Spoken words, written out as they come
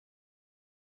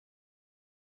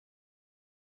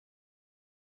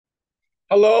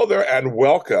Hello there, and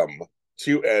welcome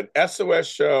to an SOS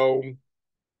show.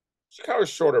 It's kind of a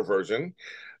shorter version.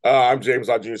 I'm James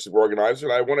Lott, Junior Super Organizer,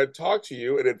 and I want to talk to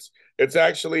you. And it's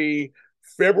actually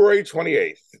February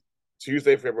 28th,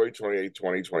 Tuesday, February 28th,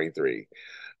 2023.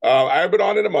 I have been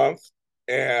on in a month,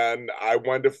 and I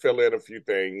wanted to fill in a few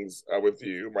things with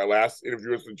you. My last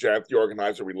interview was with Janet, the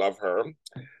organizer. We love her,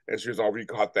 and she was on. You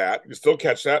caught that. You still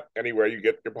catch that anywhere you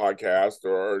get your podcast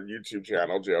or YouTube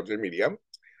channel, JLJ Media.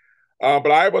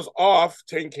 But I was off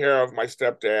taking care of my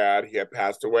stepdad. He had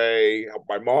passed away, helped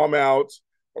my mom out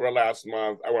over the last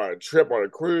month. I went on a trip, on a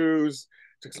cruise,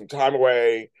 took some time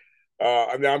away.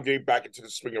 And now I'm getting back into the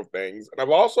swing of things. And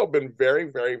I've also been very,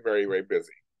 very, very, very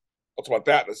busy. I'll talk about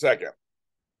that in a second.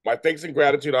 My thanks and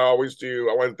gratitude, I always do.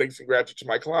 I want to thanks and gratitude to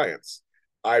my clients.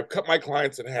 I've cut my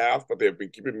clients in half, but they've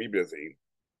been keeping me busy.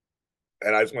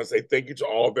 And I just want to say thank you to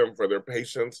all of them for their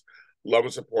patience, love,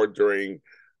 and support during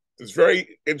this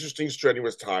very interesting,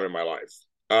 strenuous time in my life.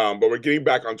 But we're getting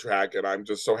back on track, and I'm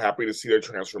just so happy to see their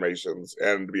transformations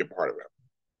and to be a part of it.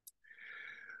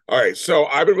 All right, so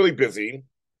I've been really busy.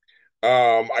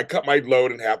 I cut my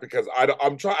load in half because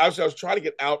I'm trying. I was trying to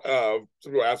get out of.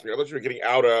 Some people asked me, I thought you were getting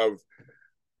out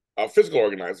of physical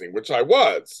organizing, which I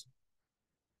was.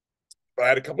 But I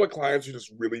had a couple of clients who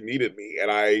just really needed me,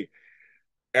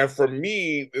 and for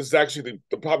me, this is actually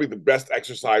probably the best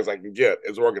exercise I can get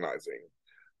is organizing.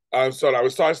 So I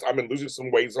was starting, I've been losing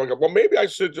some weight. So I go, well, maybe I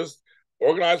should just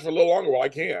organize for a little longer while I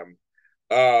can.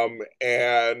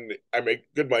 And I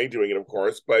make good money doing it, of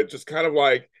course, but just kind of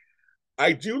like,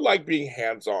 I do like being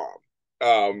hands-on.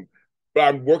 Um, but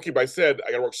I'm working, I said,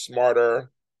 I gotta work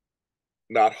smarter,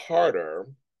 not harder.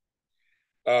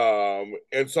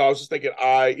 And so I was just thinking,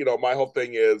 my whole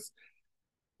thing is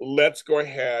let's go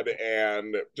ahead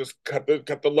and just cut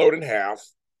the load in half,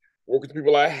 work with the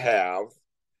people I have.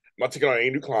 I'm not taking on any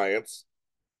new clients,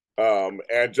 and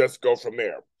just go from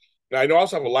there. Now, I know I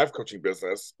also have a life coaching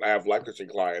business. I have life coaching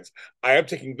clients. I am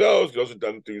taking those. Those are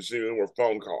done through Zoom or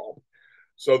phone call.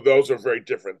 So those are very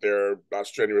different. They're not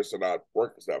strenuous and not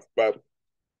work and stuff. But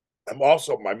I'm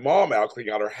also my mom out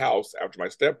cleaning out her house after my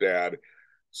stepdad.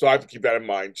 So I have to keep that in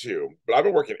mind too. But I've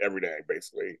been working every day,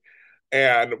 basically.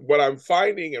 And what I'm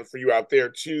finding, and for you out there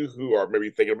too, who are maybe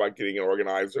thinking about getting an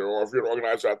organizer, or if you're an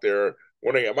organizer out there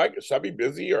wondering, should I be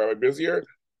busy or am I busier?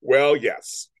 Well,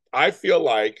 yes. I feel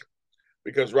like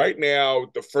because right now,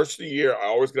 the first of the year, I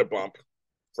always get a bump.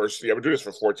 First of the year, I've been doing this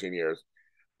for 14 years.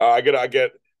 I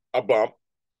get a bump,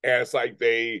 and it's like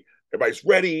everybody's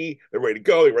ready, they're ready to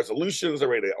go, their resolutions, they're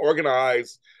ready to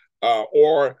organize,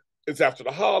 or it's after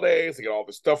the holidays, they get all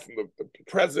the stuff from the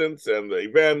presents and the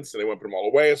events, and they want to put them all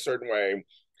away a certain way.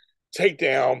 Take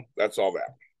down, that's all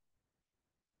that.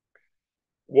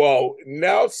 Well,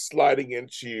 now it's sliding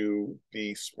into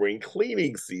the spring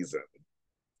cleaning season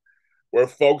where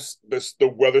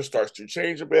the weather starts to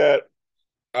change a bit.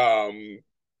 Um,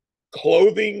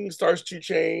 Clothing starts to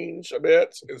change a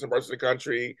bit in some parts of the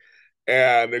country.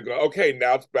 And they go, okay,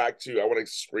 now it's back to I want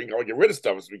to spring, I want to get rid of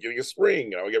stuff. It's the beginning of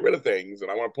spring. I want to get rid of things, and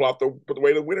I want to put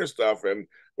away the winter stuff. And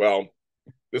well,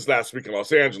 this last week in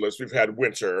Los Angeles, we've had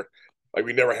winter like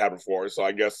we never had before. So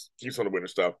I guess keep some of the winter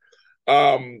stuff.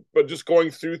 But just going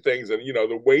through things, and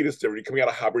the weight is different. You're coming out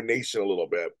of hibernation a little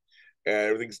bit, and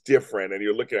everything's different, and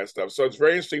you're looking at stuff. So it's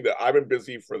very interesting that I've been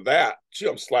busy for that. Gee,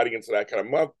 I'm sliding into that kind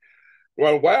of month.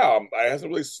 Well, wow, it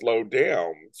hasn't really slowed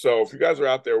down. So if you guys are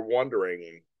out there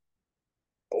wondering,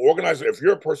 organizer, if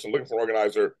you're a person looking for an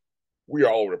organizer, we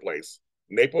are all over the place.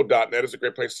 Napo.net is a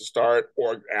great place to start,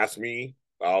 or ask me.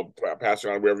 I'll pass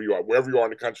it on wherever you are in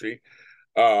the country.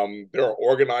 There are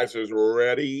organizers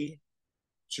ready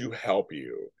to help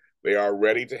you. They are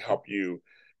ready to help you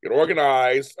get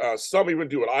organized. Some even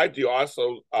do what I do. I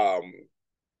also I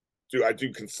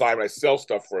do consign, I sell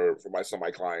stuff for some of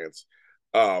my clients.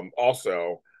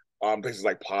 Also, places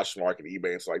like Poshmark and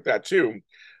eBay and stuff like that too.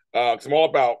 Because I'm all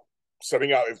about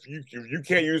setting out if you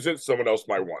can't use it, someone else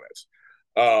might want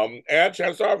it. And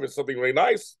chances are, if it's something really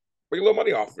nice, make a little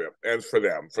money off of it, and for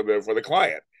them, for the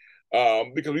client,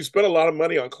 because we spend a lot of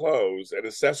money on clothes and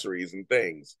accessories and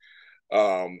things,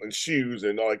 and shoes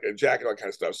and like a jacket, all that kind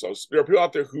of stuff. So there are people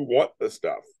out there who want this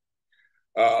stuff.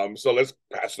 So let's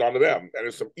pass it on to them. And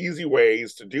there's some easy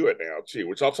ways to do it now too,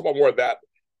 which I'll talk about more of that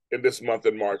in this month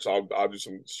in March. I'll do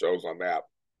some shows on that.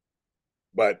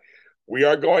 But we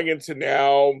are going into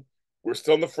now. We're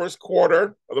still in the first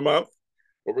quarter of the month,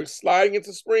 but we're sliding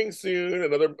into spring soon.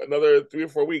 Another 3 or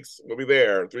 4 weeks, we'll be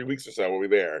there. 3 weeks or so, we'll be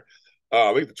there.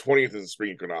 I think the 20th is the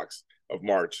spring equinox of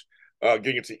March.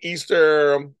 Getting into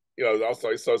Easter,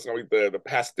 also so it's gonna be the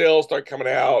pastels start coming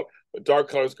out, the dark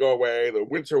colors go away, the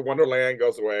winter wonderland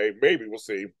goes away. Maybe we'll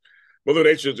see. Mother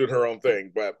Nature's doing her own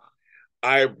thing, but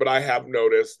I have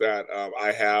noticed that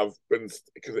I have been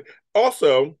because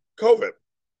also COVID.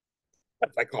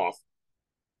 I cough,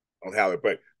 I don't have it,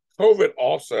 but COVID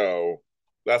also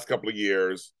last couple of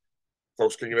years,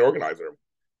 folks can get an organizer,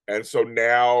 and so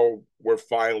now we're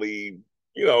finally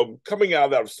coming out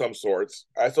of that of some sorts.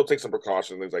 I still take some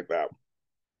precautions, things like that,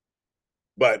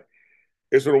 but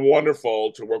it's been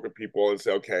wonderful to work with people and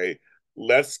say, okay,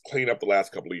 let's clean up the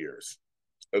last couple of years.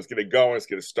 Let's get it going. Let's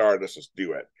get it started. Let's just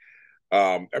do it.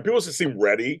 And people just seem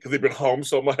ready because they've been home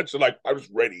so much. They're like, I'm just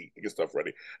ready to get stuff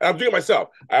ready. And I'm doing it myself.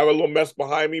 I have a little mess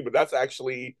behind me, but that's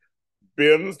actually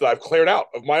bins that I've cleared out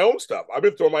of my own stuff. I've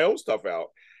been throwing my own stuff out.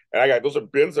 And I got those are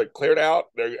bins that cleared out,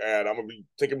 and I'm gonna be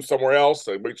taking them somewhere else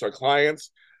and bring to our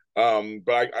clients.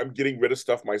 But I'm getting rid of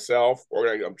stuff myself, or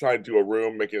I'm trying to do a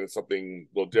room, making it something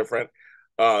a little different.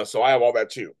 So I have all that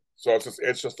too. So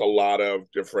it's just a lot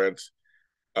of different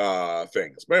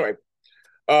things. But anyway,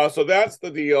 so that's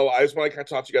the deal. I just want to kind of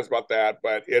talk to you guys about that.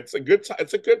 But it's a good time.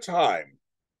 It's a good time.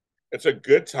 It's a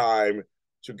good time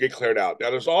to get cleared out.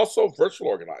 Now, there's also virtual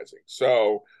organizing.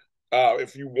 So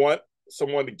if you want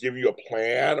someone to give you a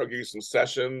plan or give you some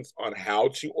sessions on how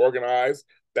to organize,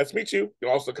 that's me too. You can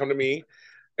also come to me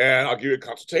and I'll give you a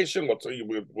consultation. We'll tell you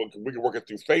we can work it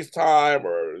through FaceTime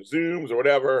or Zooms or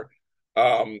whatever,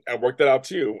 and work that out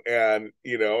too. And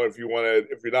if if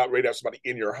you're not ready to have somebody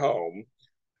in your home,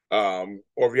 or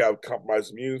if you have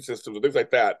compromised immune systems and things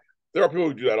like that, there are people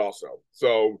who do that also.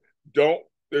 So don't.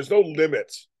 There's no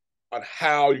limit on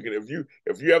how you can.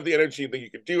 If you have the energy and think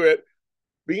you can do it,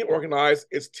 being organized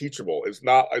is teachable. It's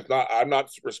not. It's not. I'm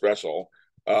not super special.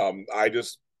 I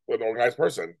just an organized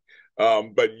person.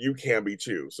 But you can be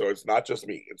too. So it's not just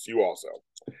me. It's you also.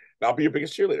 And I'll be your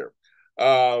biggest cheerleader.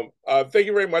 Thank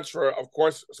you very much for, of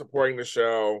course, supporting the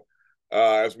show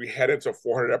as we head into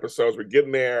 400 episodes. We're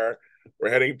getting there. We're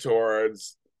heading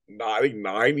towards, I think,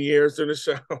 9 years in the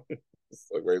show. It's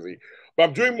so crazy. But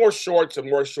I'm doing more shorts and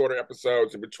more shorter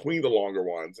episodes in between the longer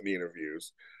ones and the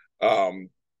interviews to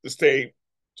stay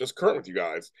just current with you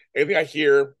guys. Anything I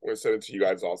hear, I'm going to send it to you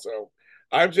guys also.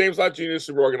 I'm James Lott Jr.,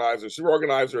 Super Organizer. Super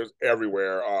Organizer is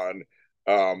everywhere on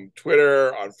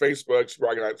Twitter, on Facebook. Super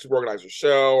Organizer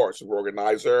Show or Super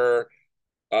Organizer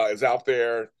is out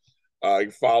there. You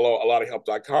can follow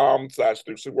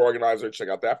allotofhelp.com/Super Organizer. Check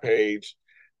out that page.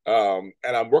 And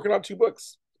I'm working on 2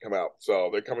 books to come out. So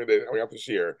they're coming out this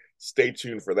year. Stay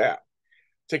tuned for that.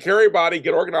 Take care, everybody.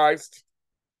 Get organized.